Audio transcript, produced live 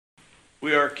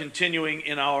We are continuing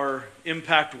in our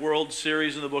Impact World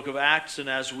series in the book of Acts, and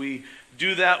as we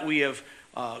do that, we have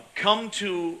come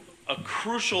to a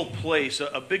crucial place,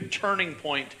 a big turning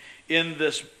point in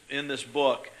this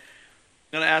book.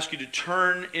 I'm going to ask you to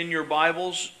turn in your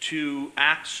Bibles to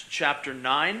Acts chapter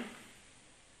 9,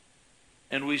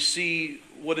 and we see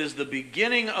what is the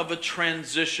beginning of a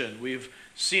transition. We've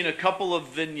seen a couple of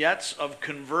vignettes of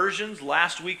conversions.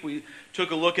 Last week we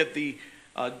took a look at the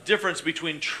difference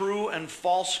between true and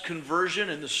false conversion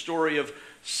in the story of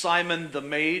Simon the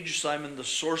Mage, Simon the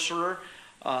Sorcerer,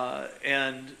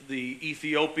 and the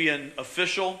Ethiopian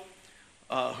official,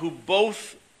 who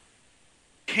both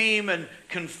came and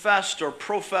confessed or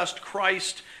professed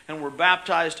Christ and were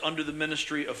baptized under the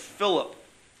ministry of Philip.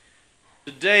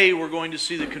 Today we're going to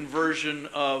see the conversion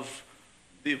of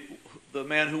the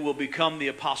man who will become the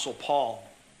Apostle Paul.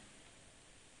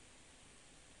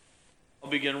 I'll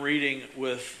begin reading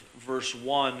with verse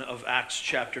 1 of Acts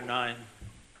chapter 9.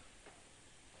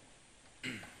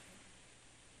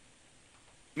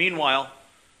 Meanwhile,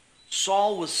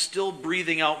 Saul was still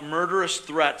breathing out murderous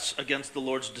threats against the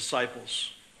Lord's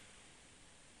disciples.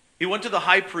 He went to the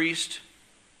high priest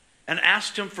and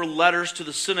asked him for letters to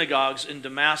the synagogues in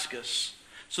Damascus,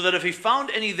 so that if he found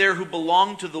any there who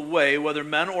belonged to the way, whether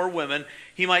men or women,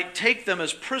 he might take them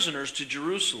as prisoners to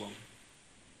Jerusalem.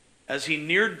 As he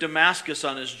neared Damascus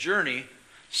on his journey,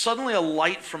 suddenly a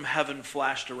light from heaven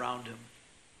flashed around him.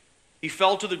 He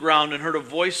fell to the ground and heard a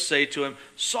voice say to him,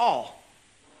 "Saul,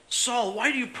 Saul,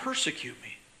 why do you persecute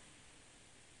me?"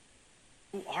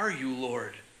 "Who are you,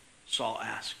 Lord?" Saul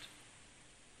asked.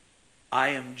 "I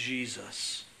am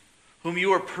Jesus, whom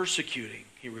you are persecuting,"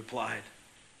 he replied.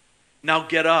 "Now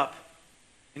get up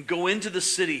and go into the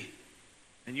city,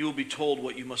 and you will be told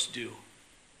what you must do."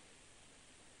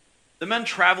 The men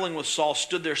traveling with Saul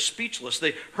stood there speechless.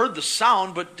 They heard the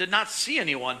sound, but did not see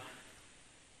anyone.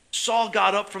 Saul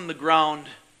got up from the ground.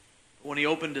 When he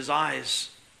opened his eyes,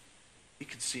 he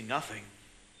could see nothing.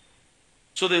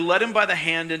 So they led him by the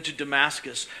hand into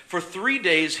Damascus. For 3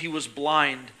 days he was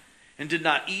blind and did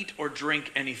not eat or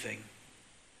drink anything.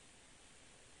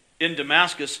 In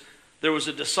Damascus, there was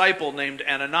a disciple named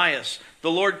Ananias.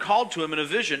 The Lord called to him in a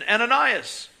vision,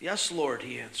 "Ananias." "Yes, Lord,"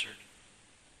 he answered.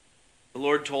 The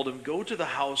Lord told him, "Go to the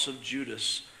house of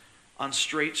Judas on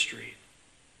Straight Street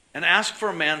and ask for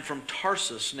a man from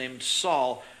Tarsus named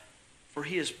Saul, for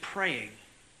he is praying.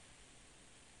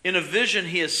 In a vision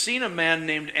he has seen a man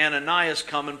named Ananias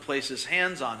come and place his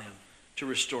hands on him to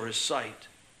restore his sight."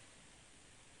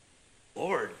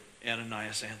 "Lord,"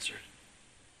 Ananias answered,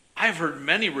 "I have heard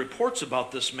many reports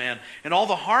about this man and all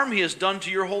the harm he has done to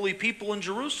your holy people in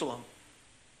Jerusalem.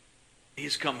 He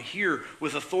has come here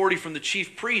with authority from the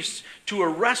chief priests to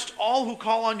arrest all who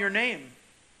call on your name."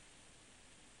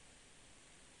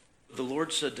 The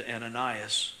Lord said to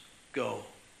Ananias, "Go.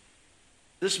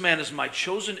 This man is my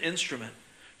chosen instrument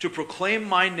to proclaim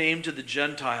my name to the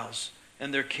Gentiles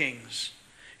and their kings,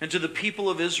 and to the people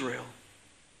of Israel.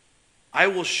 I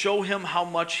will show him how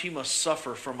much he must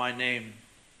suffer for my name."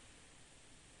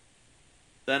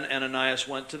 Then Ananias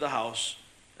went to the house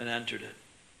and entered it.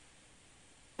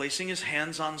 Placing his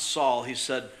hands on Saul, he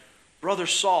said, "Brother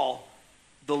Saul,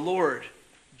 the Lord,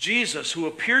 Jesus, who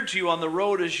appeared to you on the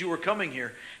road as you were coming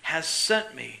here, has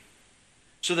sent me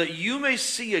so that you may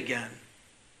see again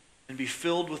and be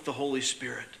filled with the Holy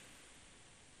Spirit."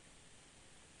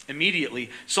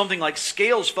 Immediately, something like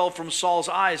scales fell from Saul's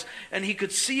eyes, and he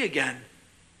could see again.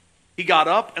 He got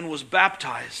up and was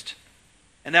baptized,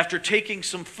 and after taking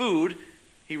some food,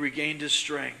 he regained his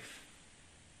strength.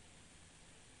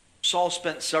 Saul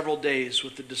spent several days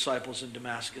with the disciples in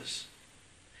Damascus.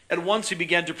 At once he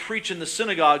began to preach in the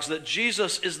synagogues that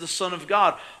Jesus is the Son of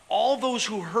God. All those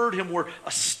who heard him were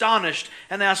astonished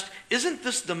and asked, "Isn't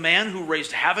this the man who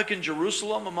raised havoc in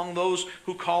Jerusalem among those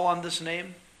who call on this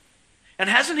name? And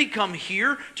hasn't he come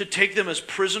here to take them as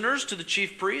prisoners to the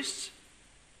chief priests?"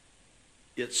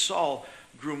 Yet Saul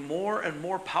grew more and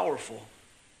more powerful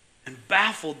and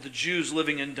baffled the Jews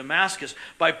living in Damascus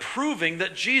by proving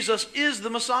that Jesus is the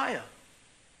Messiah.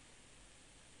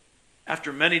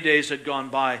 After many days had gone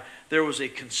by, there was a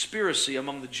conspiracy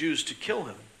among the Jews to kill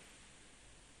him.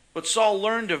 But Saul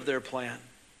learned of their plan.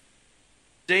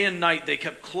 Day and night they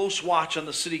kept close watch on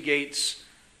the city gates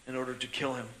in order to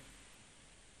kill him.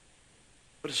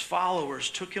 But his followers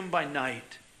took him by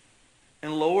night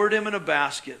and lowered him in a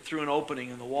basket through an opening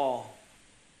in the wall.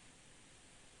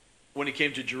 When he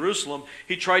came to Jerusalem,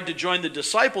 he tried to join the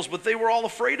disciples, but they were all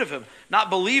afraid of him, not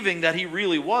believing that he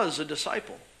really was a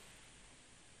disciple.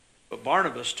 But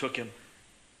Barnabas took him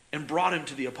and brought him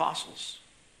to the apostles.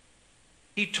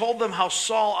 He told them how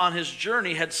Saul on his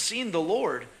journey had seen the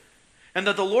Lord and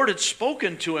that the Lord had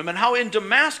spoken to him, and how in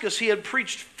Damascus he had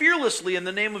preached fearlessly in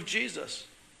the name of Jesus.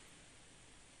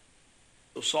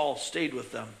 So Saul stayed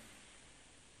with them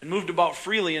and moved about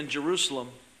freely in Jerusalem,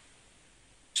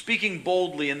 speaking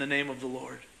boldly in the name of the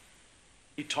Lord.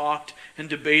 He talked and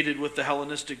debated with the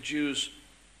Hellenistic Jews,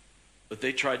 but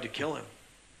they tried to kill him.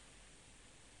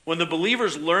 When the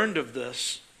believers learned of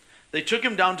this, they took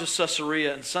him down to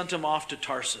Caesarea and sent him off to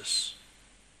Tarsus.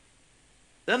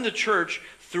 Then the church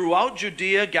throughout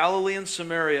Judea, Galilee, and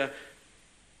Samaria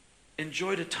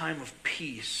enjoyed a time of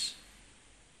peace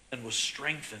and was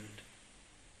strengthened.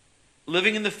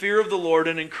 Living in the fear of the Lord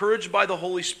and encouraged by the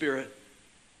Holy Spirit,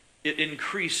 it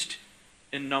increased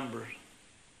in number.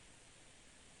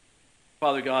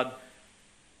 Father God,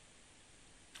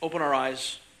 open our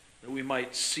eyes that we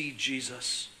might see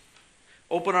Jesus.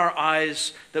 Open our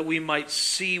eyes that we might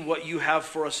see what you have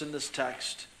for us in this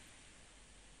text.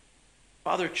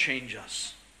 Father, change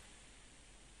us.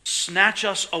 Snatch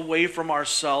us away from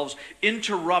ourselves.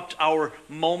 Interrupt our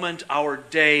moment, our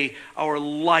day, our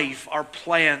life, our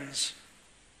plans.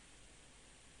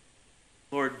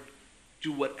 Lord,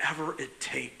 do whatever it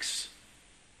takes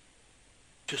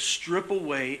to strip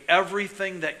away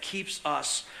everything that keeps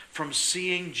us from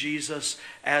seeing Jesus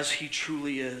as he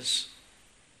truly is,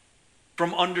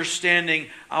 from understanding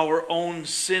our own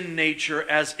sin nature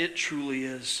as it truly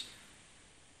is,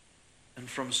 and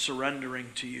from surrendering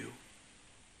to you.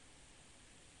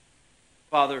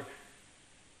 Father,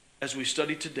 as we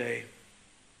study today,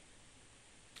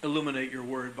 illuminate your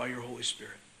word by your Holy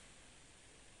Spirit.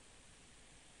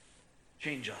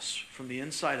 Change us from the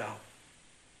inside out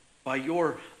by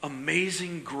your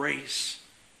amazing grace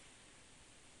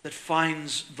that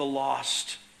finds the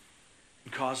lost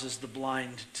and causes the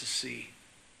blind to see.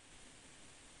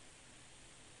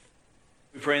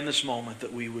 We pray in this moment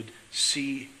that we would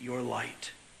see your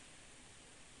light,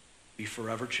 be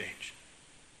forever changed.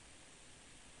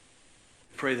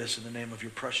 We pray this in the name of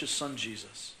your precious Son,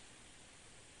 Jesus.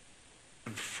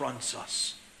 Confronts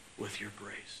us with your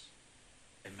grace.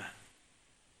 Amen.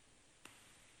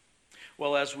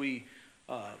 Well, as we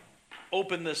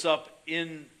open this up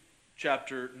in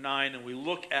chapter 9 and we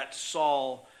look at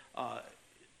Saul,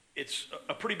 it's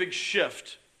a pretty big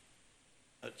shift.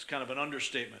 It's kind of an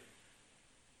understatement.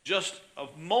 Just a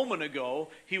moment ago,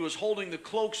 he was holding the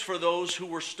cloaks for those who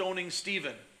were stoning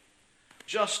Stephen.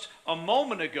 Just a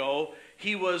moment ago,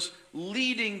 he was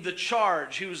leading the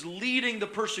charge. He was leading the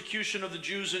persecution of the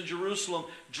Jews in Jerusalem,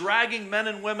 dragging men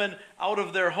and women out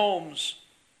of their homes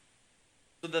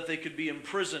so that they could be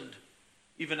imprisoned,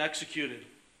 even executed.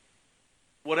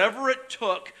 Whatever it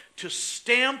took to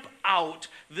stamp out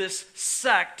this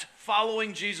sect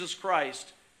following Jesus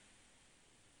Christ,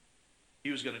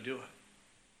 he was going to do it.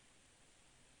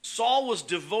 Saul was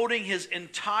devoting his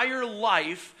entire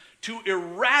life to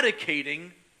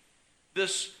eradicating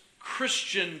this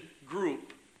Christian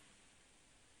group.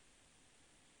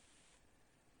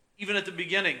 Even at the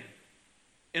beginning,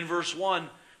 in verse 1,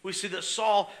 we see that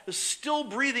Saul is still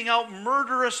breathing out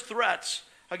murderous threats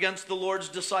against the Lord's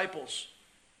disciples.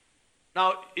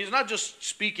 Now, he's not just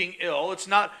speaking ill. It's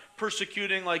not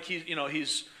persecuting like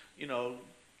he's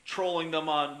trolling them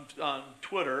on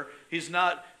Twitter. He's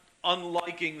not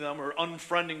unliking them or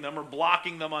unfriending them or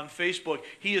blocking them on Facebook.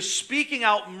 He is speaking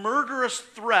out murderous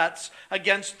threats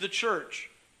against the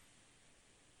church.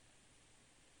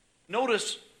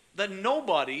 Notice that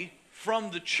nobody from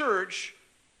the church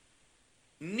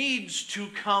needs to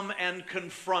come and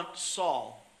confront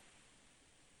Saul,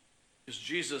 because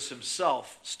Jesus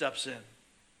himself steps in.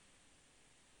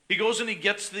 He goes and he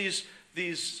gets these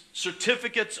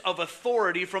certificates of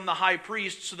authority from the high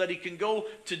priest so that he can go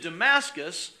to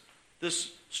Damascus,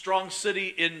 this strong city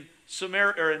in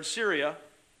Syria,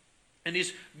 and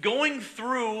he's going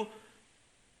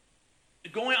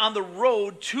on the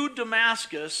road to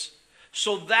Damascus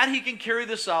so that he can carry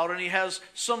this out, and he has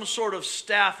some sort of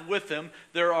staff with him.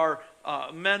 There are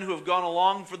men who have gone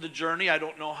along for the journey. I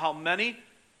don't know how many,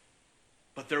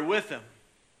 but they're with him.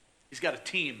 He's got a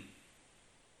team.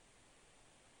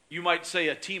 You might say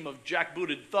a team of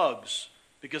jackbooted thugs,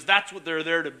 because that's what they're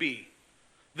there to be.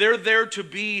 They're there to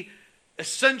be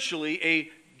essentially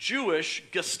a Jewish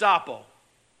Gestapo.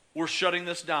 We're shutting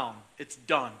this down. It's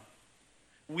done.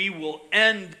 We will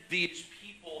end these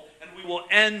people and we will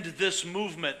end this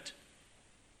movement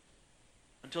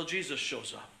until Jesus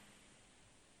shows up.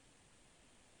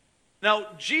 Now,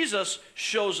 Jesus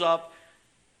shows up,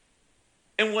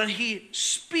 and when he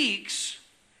speaks,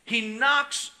 he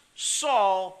knocks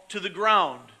Saul to the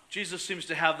ground. Jesus seems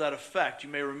to have that effect. You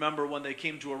may remember when they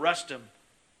came to arrest him,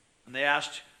 and they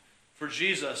asked for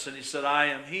Jesus, and he said, "I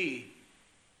am he."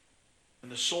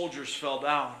 and the soldiers fell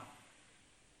down.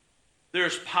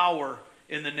 There's power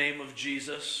in the name of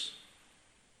Jesus.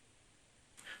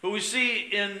 But we see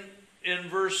in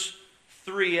verse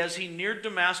 3, as he neared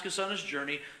Damascus on his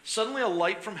journey, suddenly a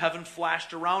light from heaven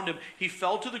flashed around him. He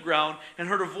fell to the ground and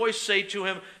heard a voice say to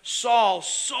him, "Saul,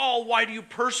 Saul, why do you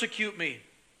persecute me?"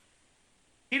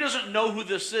 He doesn't know who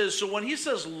this is, so when he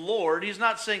says Lord, he's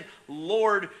not saying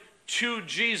Lord to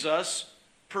Jesus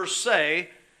per se.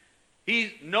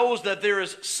 He knows that there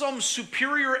is some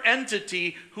superior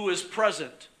entity who is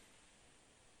present.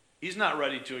 He's not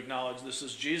ready to acknowledge this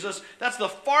is Jesus. That's the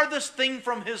farthest thing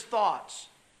from his thoughts.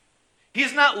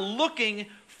 He's not looking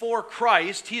for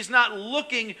Christ. He's not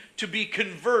looking to be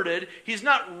converted. He's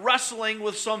not wrestling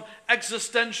with some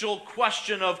existential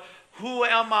question of who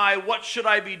am I? What should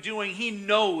I be doing? He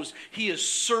knows, he is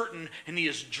certain, and he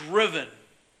is driven.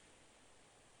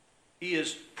 He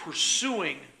is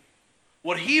pursuing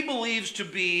what he believes to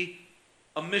be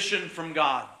a mission from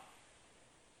God.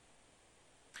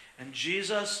 And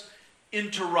Jesus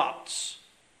interrupts,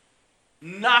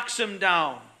 knocks him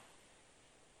down,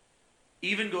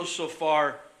 even goes so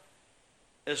far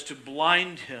as to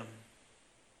blind him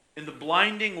in the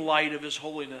blinding light of his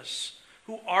holiness.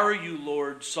 "Who are you,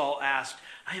 Lord?" Saul asked.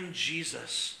 "I am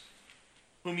Jesus,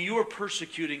 whom you are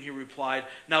persecuting," he replied.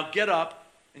 "Now get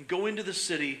up and go into the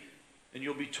city, and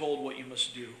you'll be told what you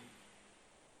must do."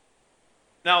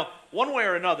 Now, one way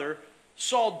or another,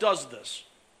 Saul does this.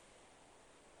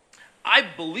 I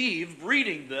believe,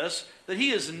 reading this, that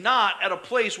he is not at a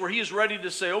place where he is ready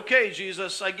to say, "Okay,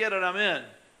 Jesus, I get it, I'm in."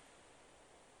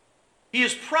 He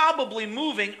is probably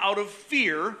moving out of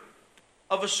fear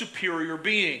of a superior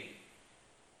being.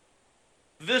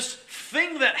 This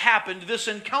thing that happened, this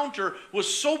encounter,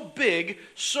 was so big,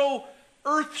 so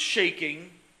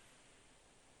earth-shaking,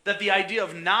 that the idea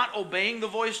of not obeying the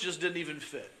voice just didn't even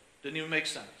fit. Didn't even make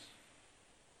sense.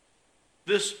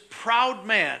 This proud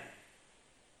man,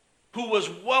 who was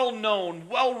well known,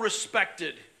 well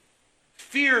respected,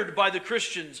 feared by the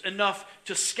Christians enough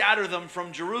to scatter them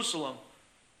from Jerusalem,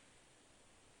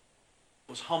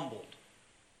 was humbled.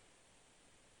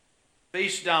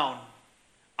 Face down,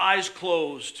 eyes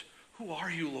closed. "Who are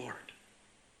you, Lord?"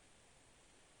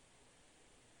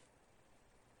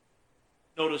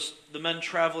 Notice the men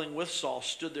traveling with Saul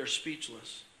stood there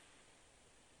speechless.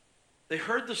 They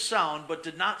heard the sound but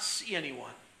did not see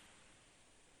anyone.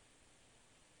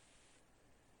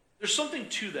 There's something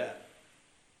to that.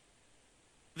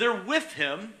 They're with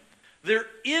him. They're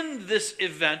in this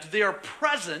event. They are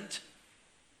present.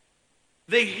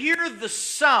 They hear the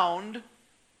sound.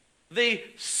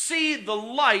 They see the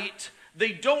light.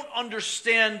 They don't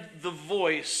understand the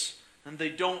voice. And they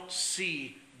don't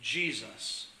see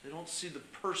Jesus. They don't see the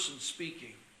person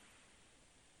speaking.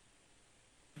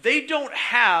 They don't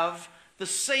have the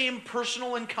same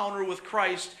personal encounter with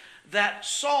Christ that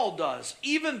Saul does,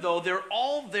 even though they're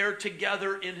all there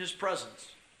together in his presence.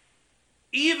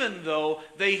 Even though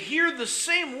they hear the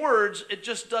same words,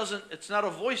 it's not a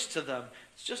voice to them.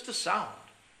 It's just a sound.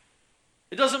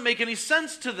 It doesn't make any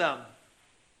sense to them.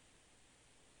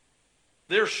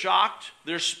 They're shocked,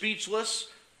 they're speechless,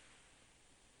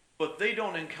 but they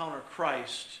don't encounter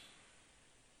Christ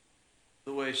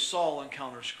the way Saul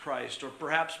encounters Christ, or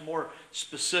perhaps more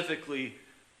specifically,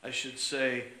 I should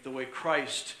say, the way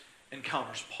Christ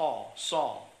encounters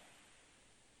Saul.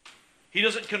 He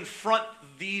doesn't confront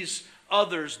these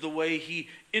others the way he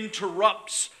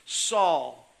interrupts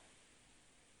Saul.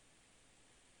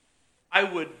 I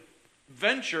would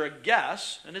venture a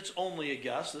guess, and it's only a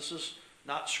guess, this is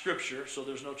not scripture, so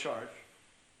there's no charge.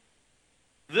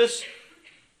 This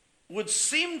would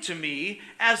seem to me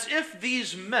as if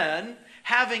these men,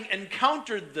 having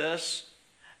encountered this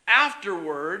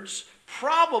afterwards,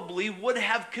 probably would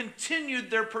have continued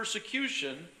their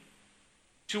persecution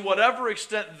to whatever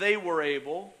extent they were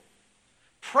able,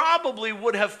 probably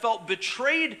would have felt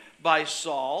betrayed by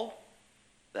Saul.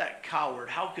 That coward,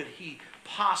 how could he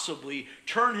possibly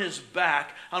turn his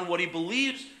back on what he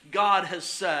believes God has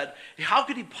said? How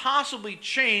could he possibly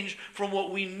change from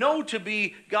what we know to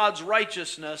be God's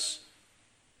righteousness?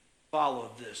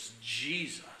 Follow this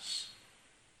Jesus.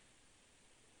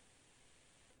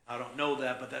 I don't know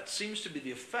that, but that seems to be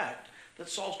the effect that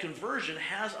Saul's conversion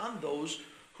has on those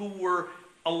who were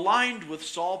aligned with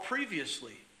Saul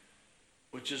previously,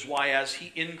 which is why as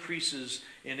he increases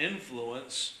in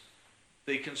influence,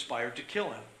 they conspire to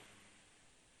kill him.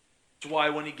 It's why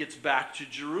when he gets back to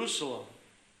Jerusalem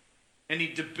and he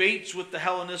debates with the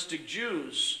Hellenistic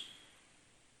Jews,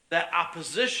 that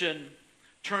opposition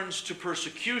turns to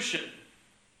persecution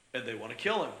and they want to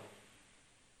kill him.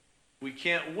 We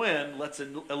can't win. Let's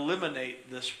eliminate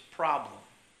this problem.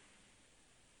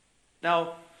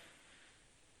 Now,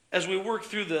 as we work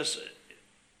through this,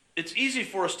 it's easy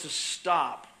for us to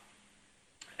stop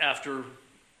after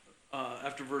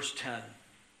verse 10.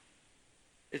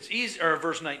 It's easy, or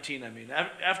verse 19, I mean.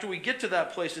 After we get to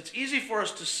that place, it's easy for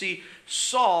us to see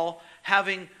Saul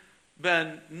having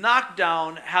been knocked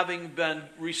down, having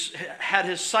had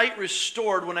his sight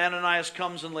restored when Ananias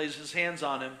comes and lays his hands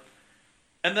on him,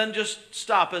 and then just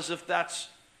stop as if that's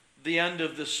the end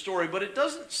of this story. But it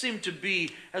doesn't seem to be.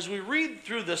 As we read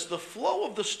through this, the flow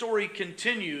of the story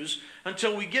continues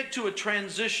until we get to a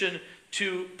transition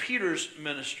to Peter's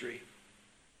ministry.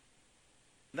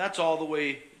 That's all the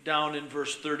way down in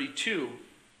verse 32.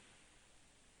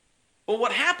 But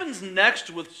what happens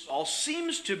next with Saul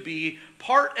seems to be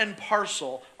part and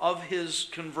parcel of his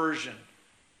conversion.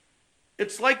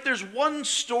 It's like there's one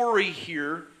story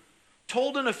here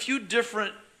told in a few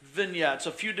different vignettes,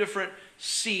 a few different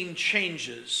scene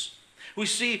changes. We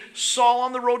see Saul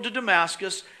on the road to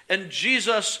Damascus, and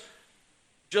Jesus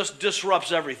just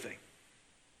disrupts everything.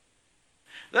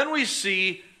 Then we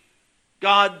see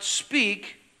God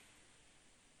speak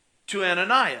to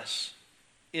Ananias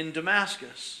in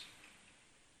Damascus.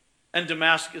 And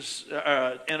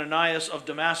Ananias of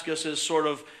Damascus is sort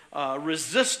of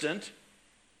resistant.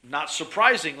 Not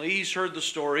surprisingly, he's heard the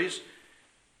stories.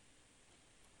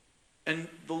 And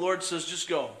the Lord says, just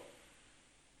go.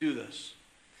 Do this.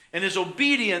 And his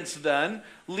obedience then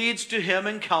leads to him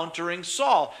encountering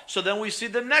Saul. So then we see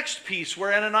the next piece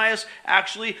where Ananias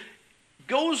actually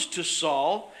goes to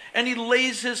Saul and he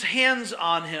lays his hands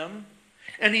on him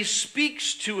and he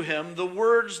speaks to him the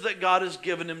words that God has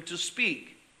given him to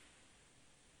speak.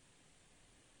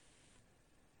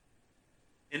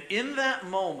 And in that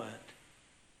moment,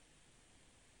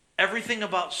 everything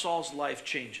about Saul's life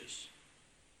changes.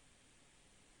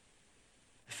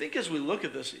 I think as we look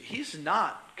at this, he's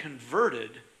not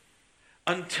converted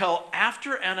until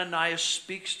after Ananias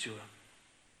speaks to him.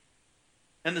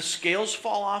 And the scales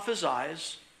fall off his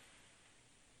eyes,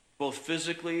 both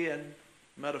physically and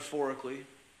metaphorically,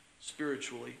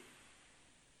 spiritually.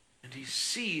 And he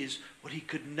sees what he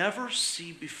could never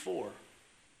see before.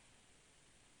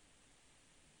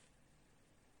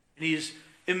 And he's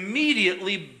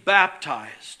immediately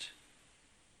baptized.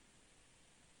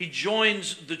 He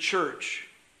joins the church.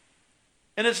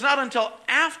 And it's not until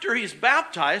after he's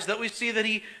baptized that we see that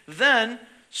he then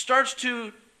starts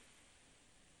to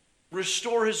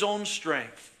restore his own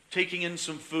strength, taking in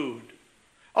some food.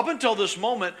 Up until this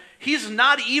moment, he's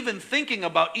not even thinking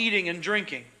about eating and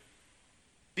drinking.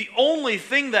 The only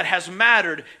thing that has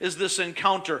mattered is this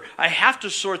encounter. I have to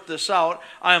sort this out.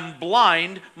 I'm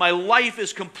blind. My life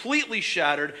is completely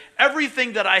shattered.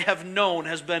 Everything that I have known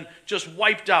has been just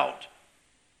wiped out.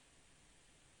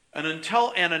 And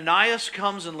until Ananias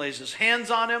comes and lays his hands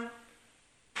on him,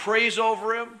 prays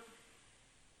over him,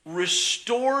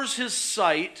 restores his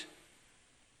sight,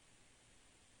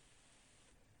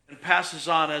 and passes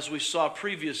on, as we saw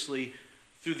previously,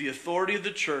 through the authority of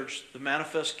the church, the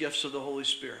manifest gifts of the Holy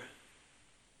Spirit.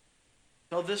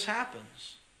 Until this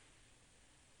happens,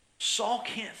 Saul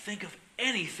can't think of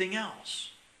anything else.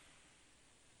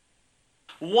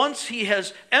 Once he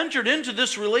has entered into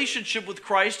this relationship with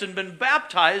Christ and been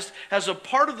baptized as a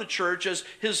part of the church, as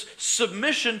his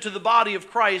submission to the body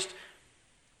of Christ,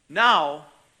 now,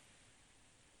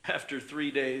 after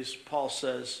 3 days, Paul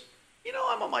says,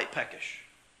 I'm a mite peckish.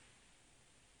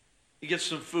 He gets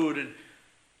some food and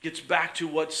gets back to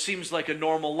what seems like a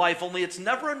normal life, only it's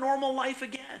never a normal life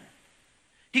again.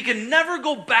 He can never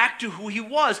go back to who he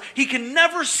was. He can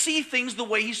never see things the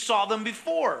way he saw them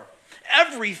before.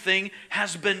 Everything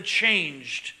has been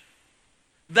changed.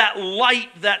 That light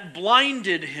that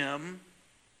blinded him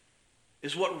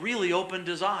is what really opened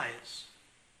his eyes.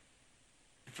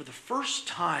 And for the first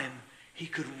time, he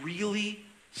could really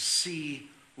see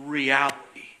reality.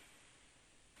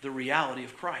 The reality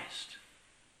of Christ.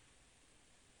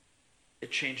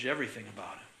 It changed everything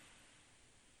about him.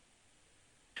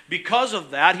 Because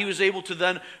of that, he was able to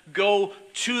then go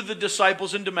to the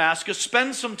disciples in Damascus,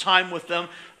 spend some time with them,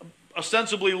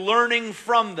 ostensibly learning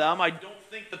from them. I don't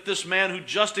think that this man who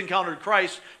just encountered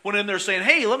Christ went in there saying,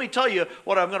 hey, let me tell you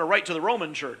what I'm going to write to the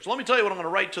Roman church. Let me tell you what I'm going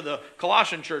to write to the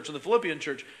Colossian church and the Philippian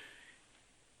church.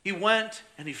 He went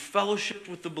and he fellowshiped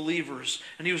with the believers,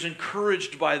 and he was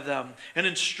encouraged by them and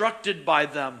instructed by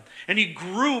them. And he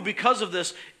grew because of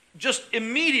this just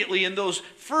immediately in those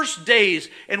first days.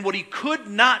 And what he could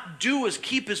not do is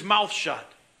keep his mouth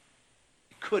shut.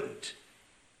 He couldn't.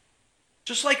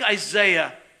 Just like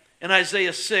Isaiah in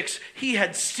Isaiah 6, he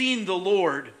had seen the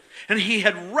Lord and he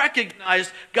had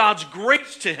recognized God's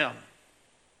grace to him.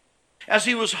 as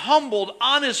he was humbled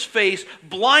on his face,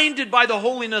 blinded by the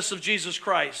holiness of Jesus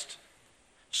Christ,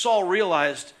 Saul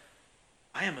realized,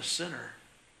 I am a sinner.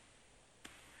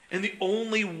 And the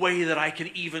only way that I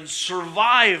can even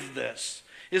survive this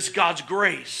is God's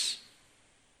grace.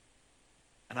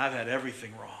 And I've had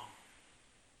everything wrong.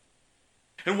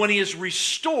 And when he is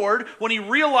restored, when he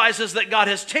realizes that God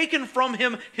has taken from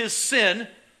him his sin,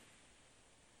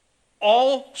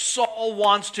 all Saul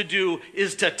wants to do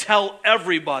is to tell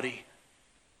everybody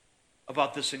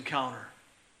about this encounter.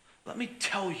 Let me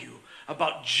tell you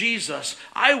about Jesus.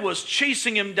 I was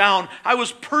chasing him down. I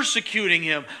was persecuting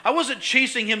him. I wasn't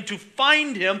chasing him to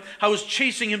find him. I was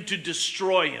chasing him to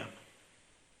destroy him.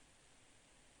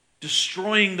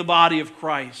 Destroying the body of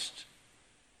Christ.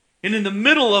 And in the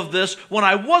middle of this, when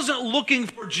I wasn't looking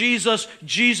for Jesus,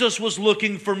 Jesus was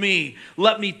looking for me.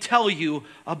 Let me tell you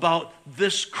about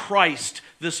this Christ,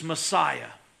 this Messiah.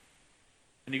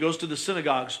 And he goes to the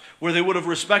synagogues where they would have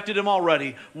respected him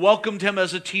already, welcomed him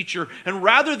as a teacher, and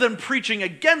rather than preaching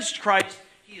against Christ,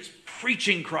 he is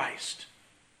preaching Christ.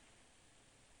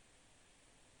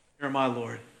 Here am I,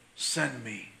 Lord, send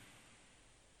me.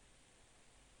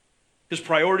 His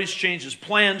priorities changed, his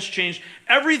plans changed,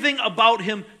 everything about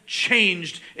him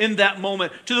changed in that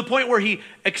moment to the point where he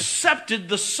accepted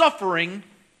the suffering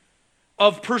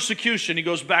of persecution. He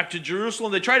goes back to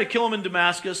Jerusalem. They try to kill him in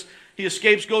Damascus. He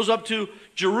escapes, goes up to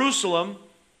Jerusalem,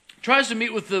 tries to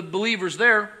meet with the believers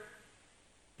there.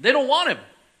 They don't want him.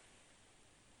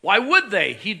 Why would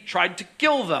they? He tried to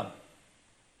kill them.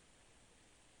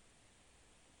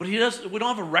 But we don't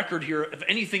have a record here of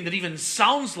anything that even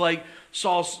sounds like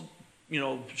Saul's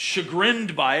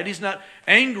chagrined by it. He's not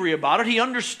angry about it. He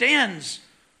understands.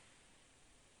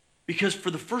 Because for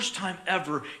the first time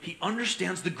ever, he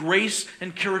understands the grace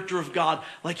and character of God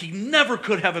like he never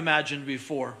could have imagined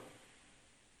before.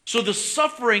 So the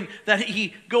suffering that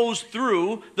he goes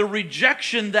through, the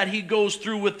rejection that he goes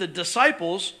through with the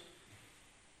disciples,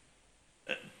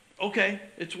 okay,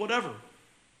 it's whatever.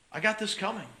 I got this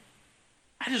coming.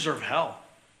 I deserve hell.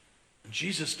 And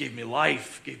Jesus gave me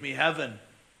life, gave me heaven.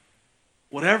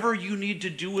 Whatever you need to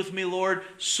do with me, Lord,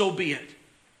 so be it.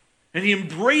 And he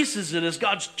embraces it as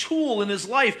God's tool in his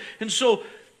life. And so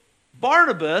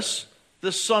Barnabas,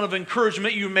 the son of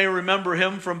encouragement, you may remember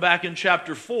him from back in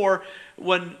chapter 4,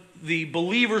 when the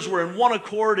believers were in one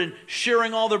accord and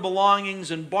sharing all their belongings,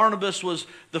 and Barnabas was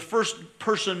the first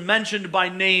person mentioned by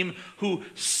name who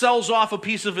sells off a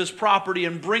piece of his property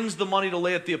and brings the money to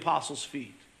lay at the apostles'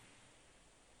 feet.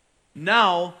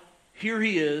 Now, here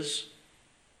he is,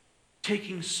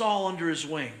 taking Saul under his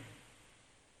wing.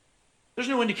 There's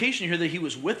no indication here that he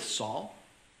was with Saul,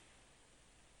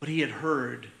 but he had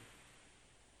heard.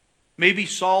 Maybe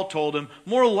Saul told him.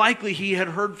 More likely he had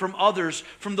heard from others,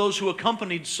 from those who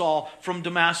accompanied Saul from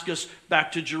Damascus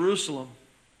back to Jerusalem.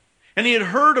 And he had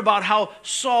heard about how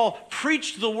Saul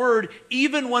preached the word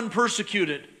even when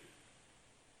persecuted.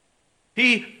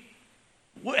 He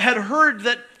had heard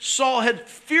that Saul had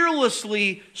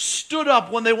fearlessly stood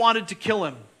up when they wanted to kill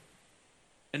him.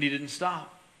 And he didn't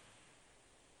stop.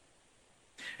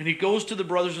 And he goes to the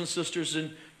brothers and sisters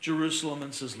in Jerusalem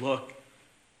and says, look,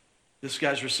 this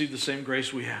guy's received the same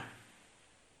grace we have.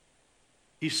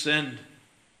 He sinned.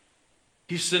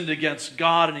 He sinned against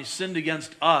God and he sinned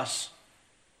against us.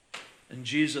 And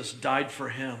Jesus died for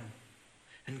him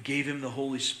and gave him the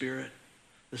Holy Spirit,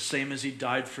 the same as he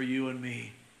died for you and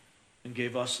me and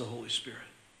gave us the Holy Spirit.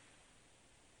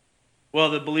 Well,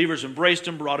 the believers embraced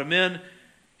him, brought him in.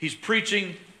 He's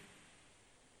preaching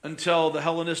until the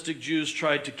Hellenistic Jews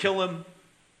tried to kill him,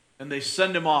 and they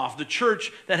send him off. The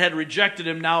church that had rejected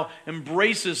him now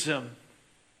embraces him.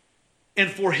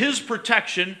 And for his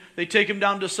protection, they take him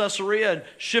down to Caesarea and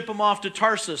ship him off to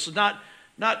Tarsus.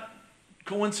 Not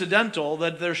coincidental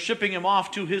that they're shipping him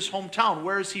off to his hometown.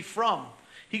 Where is he from?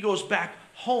 He goes back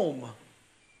home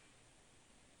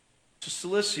to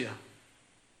Cilicia,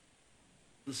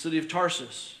 the city of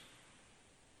Tarsus.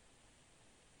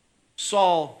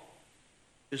 Saul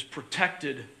is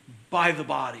protected by the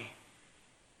body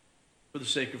for the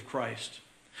sake of Christ.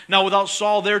 Now, without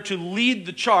Saul there to lead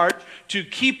the charge, to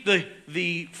keep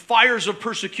the fires of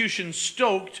persecution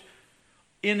stoked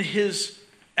in his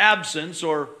absence,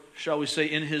 or shall we say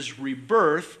in his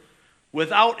rebirth,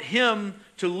 without him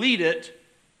to lead it,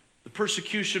 the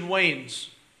persecution wanes.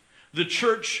 The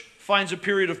church finds a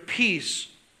period of peace,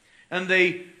 and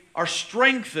they are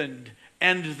strengthened,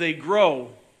 and they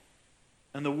grow.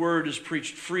 And the word is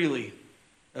preached freely,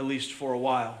 at least for a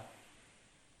while.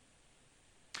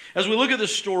 As we look at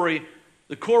this story,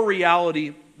 the core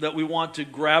reality that we want to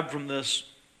grab from this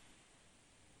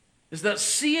is that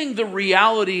seeing the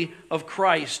reality of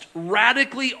Christ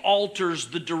radically alters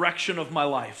the direction of my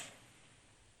life.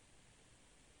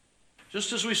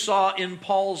 Just as we saw in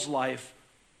Paul's life,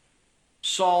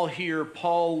 Saul here,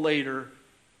 Paul later,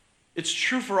 it's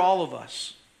true for all of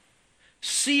us.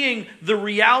 Seeing the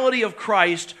reality of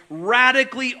Christ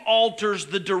radically alters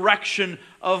the direction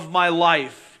of my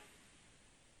life.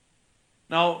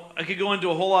 Now, I could go into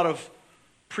a whole lot of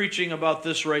preaching about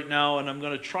this right now, and I'm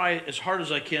going to try as hard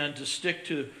as I can to stick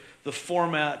to the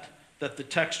format that the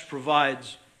text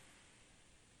provides.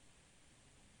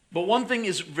 But one thing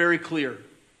is very clear.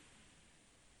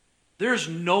 There's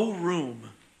no room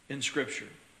in Scripture,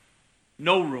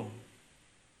 no room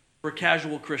for a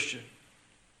casual Christian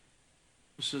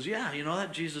who says, yeah,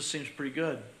 that Jesus seems pretty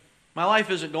good. My life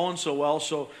isn't going so well,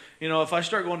 so, if I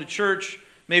start going to church,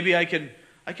 maybe I can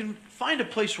find a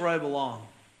place where I belong.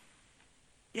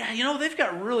 Yeah, they've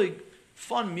got really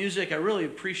fun music. I really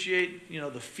appreciate,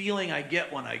 the feeling I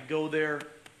get when I go there.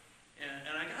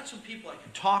 And I got some people I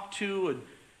can talk to,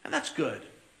 and that's good.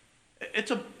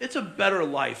 It's a better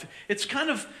life. It's kind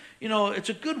of, it's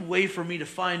a good way for me to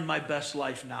find my best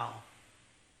life now.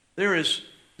 There is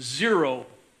zero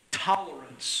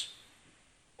tolerance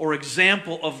or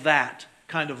example of that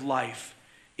kind of life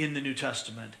in the New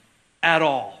Testament at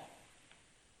all.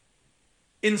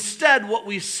 Instead, what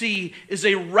we see is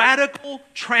a radical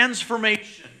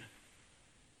transformation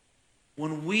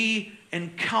when we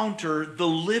encounter the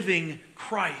living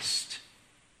Christ.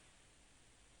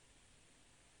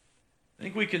 I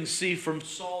think we can see from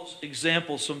Saul's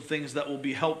example some things that will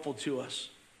be helpful to us.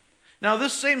 Now,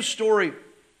 this same story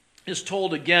is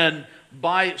told again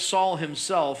by Saul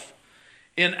himself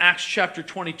in Acts chapter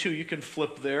 22. You can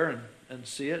flip there and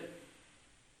see it.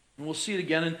 And we'll see it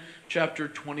again in chapter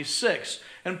 26.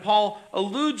 And Paul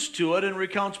alludes to it and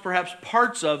recounts perhaps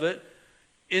parts of it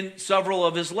in several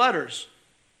of his letters.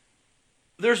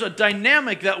 There's a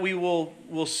dynamic that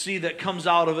we'll see that comes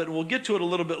out of it, and we'll get to it a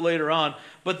little bit later on.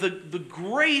 But the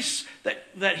grace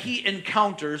that he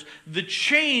encounters, the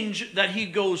change that he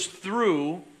goes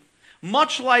through,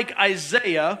 much like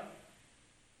Isaiah,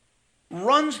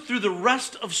 runs through the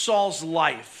rest of Saul's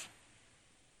life.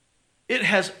 It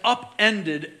has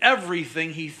upended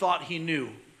everything he thought he knew.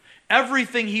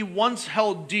 Everything he once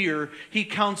held dear, he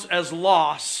counts as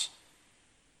loss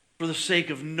for the sake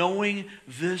of knowing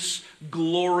this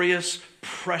glorious,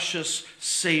 precious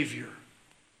Savior.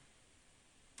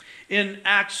 In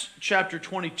Acts chapter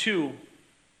 22,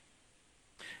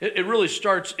 it really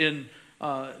starts in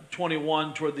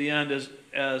 21 toward the end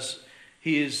as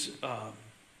he's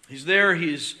there,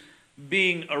 he's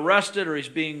being arrested, or he's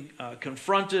being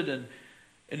confronted,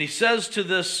 and he says to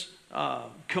this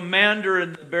commander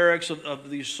in the barracks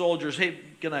of these soldiers, hey,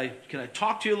 can I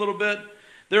talk to you a little bit?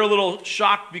 They're a little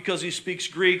shocked because he speaks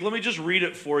Greek. Let me just read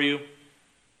it for you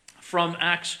from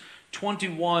Acts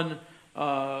 21.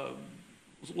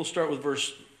 We'll start with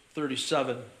verse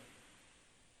 37.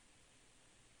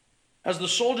 As the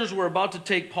soldiers were about to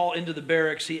take Paul into the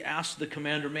barracks, he asked the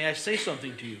commander, may I say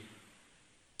something to you?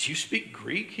 Do you speak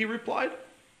Greek? He replied.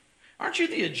 Aren't you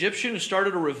the Egyptian who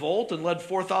started a revolt and led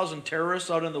 4,000 terrorists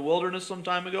out in the wilderness some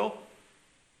time ago?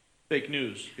 Fake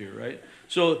news here, right?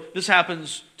 So this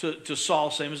happens to Saul,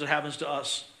 same as it happens to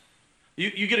us.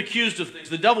 You get accused of things.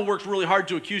 The devil works really hard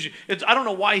to accuse you. I don't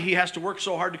know why he has to work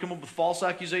so hard to come up with false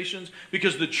accusations,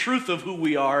 because the truth of who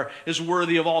we are is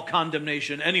worthy of all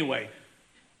condemnation anyway.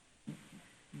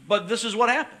 But this is what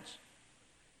happens.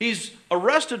 He's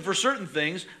arrested for certain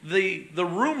things. The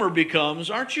rumor becomes,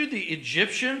 aren't you the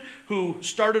Egyptian who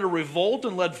started a revolt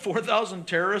and led 4,000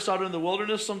 terrorists out in the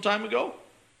wilderness some time ago?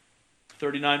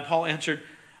 39, Paul answered,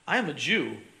 I am a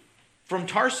Jew from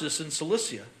Tarsus in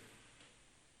Cilicia,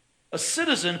 a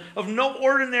citizen of no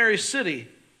ordinary city.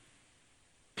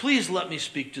 Please let me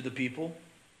speak to the people.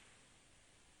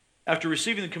 After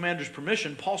receiving the commander's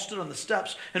permission, Paul stood on the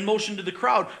steps and motioned to the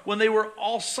crowd. When they were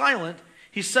all silent,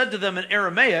 he said to them in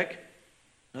Aramaic,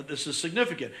 now this is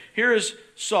significant. Here is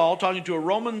Saul talking to a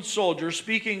Roman soldier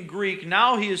speaking Greek.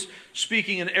 Now he is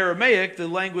speaking in Aramaic, the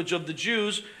language of the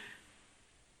Jews.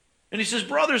 And he says,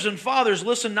 brothers and fathers,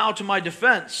 listen now to my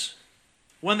defense.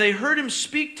 When they heard him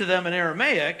speak to them in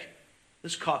Aramaic,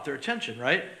 this caught their attention,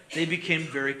 right? They became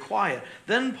very quiet.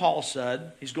 Then Paul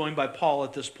said, he's going by Paul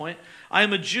at this point, I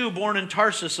am a Jew born in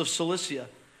Tarsus of Cilicia,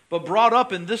 but brought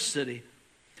up in this city.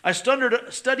 I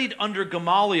studied under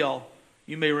Gamaliel.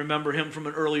 You may remember him from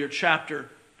an earlier chapter.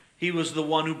 He was the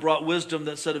one who brought wisdom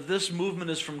that said, if this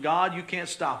movement is from God, you can't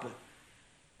stop it.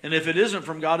 And if it isn't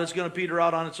from God, it's going to peter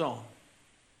out on its own.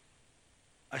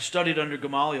 I studied under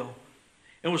Gamaliel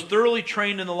and was thoroughly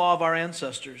trained in the law of our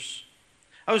ancestors.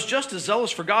 I was just as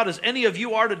zealous for God as any of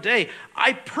you are today.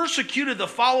 I persecuted the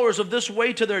followers of this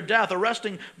way to their death,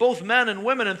 arresting both men and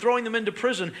women and throwing them into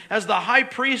prison, as the high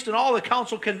priest and all the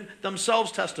council can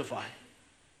themselves testify.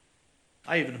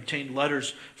 I even obtained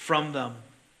letters from them,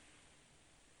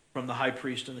 from the high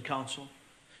priest and the council,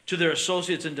 to their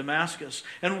associates in Damascus,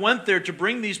 and went there to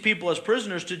bring these people as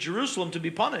prisoners to Jerusalem to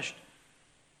be punished.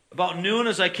 About noon,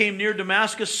 as I came near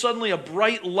Damascus, suddenly a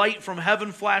bright light from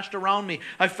heaven flashed around me.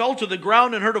 I fell to the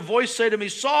ground and heard a voice say to me,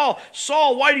 Saul,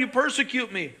 Saul, why do you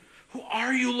persecute me? Who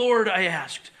are you, Lord? I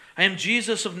asked. I am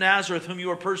Jesus of Nazareth, whom you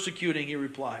are persecuting, he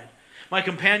replied. My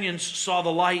companions saw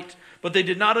the light, but they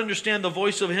did not understand the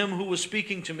voice of him who was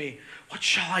speaking to me. What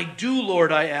shall I do,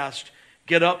 Lord? I asked.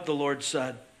 Get up, the Lord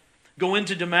said. Go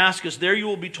into Damascus. There you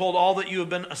will be told all that you have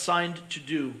been assigned to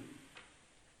do.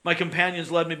 My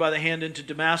companions led me by the hand into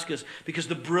Damascus because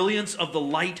the brilliance of the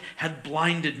light had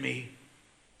blinded me.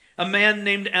 A man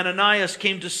named Ananias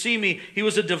came to see me. He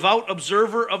was a devout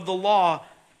observer of the law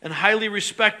and highly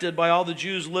respected by all the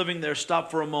Jews living there. Stop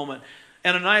for a moment.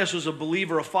 Ananias was a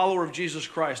believer, a follower of Jesus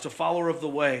Christ, a follower of the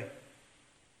way.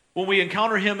 When we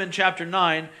encounter him in chapter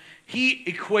 9, he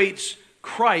equates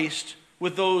Christ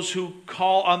with those who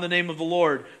call on the name of the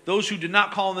Lord. Those who do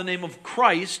not call on the name of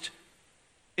Christ,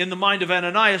 in the mind of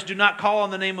Ananias, do not call on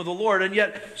the name of the Lord. And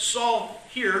yet Paul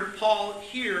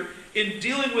here, in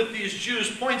dealing with these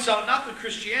Jews, points out not the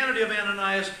Christianity of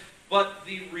Ananias, but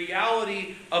the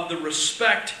reality of the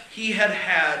respect he had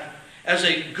had as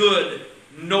a good,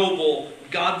 noble,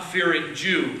 God-fearing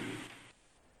Jew.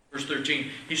 Verse 13,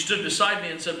 he stood beside me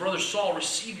and said, Brother Saul,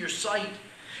 receive your sight.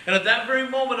 And at that very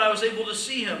moment I was able to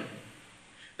see him.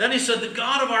 Then he said, the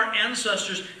God of our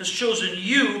ancestors has chosen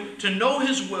you to know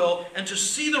his will and to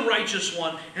see the righteous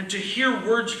one and to hear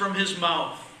words from his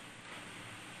mouth.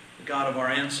 The God of our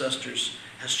ancestors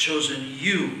has chosen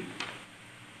you.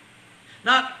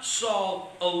 Not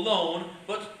Saul alone,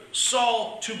 but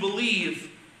Saul to believe.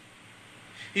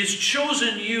 He has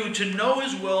chosen you to know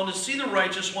his will and to see the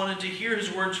righteous one and to hear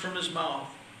his words from his mouth.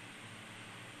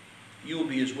 You will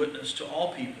be his witness to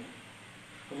all people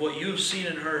of what you have seen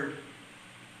and heard.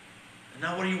 And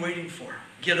now what are you waiting for?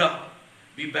 Get up,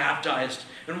 be baptized,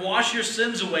 and wash your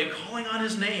sins away, calling on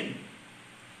his name.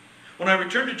 When I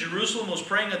returned to Jerusalem and was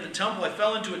praying at the temple, I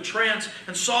fell into a trance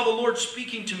and saw the Lord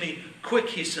speaking to me. Quick,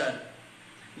 he said,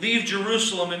 leave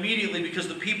Jerusalem immediately because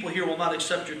the people here will not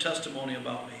accept your testimony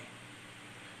about me.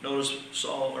 Notice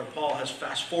Paul has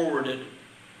fast forwarded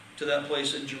to that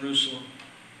place in Jerusalem.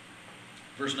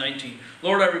 Verse 19,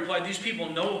 Lord, I replied, these people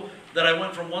know that I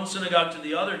went from one synagogue to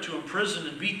the other to imprison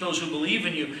and beat those who believe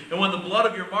in you. And when the blood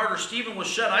of your martyr Stephen was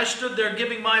shed, I stood there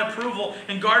giving my approval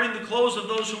and guarding the clothes of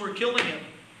those who were killing him.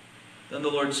 Then the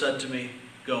Lord said to me,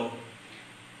 go,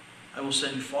 I will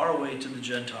send you far away to the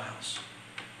Gentiles.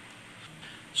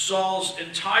 Saul's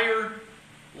entire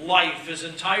life, his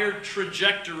entire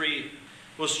trajectory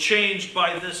was changed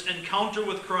by this encounter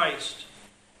with Christ.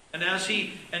 And as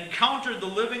he encountered the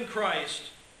living Christ,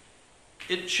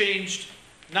 it changed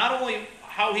not only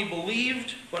how he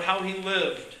believed, but how he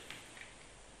lived.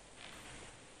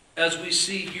 As we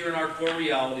see here in our core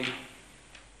reality,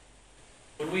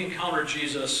 when we encounter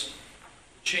Jesus,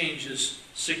 change is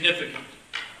significant.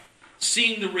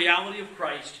 Seeing the reality of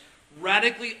Christ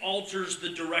radically alters the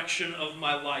direction of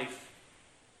my life.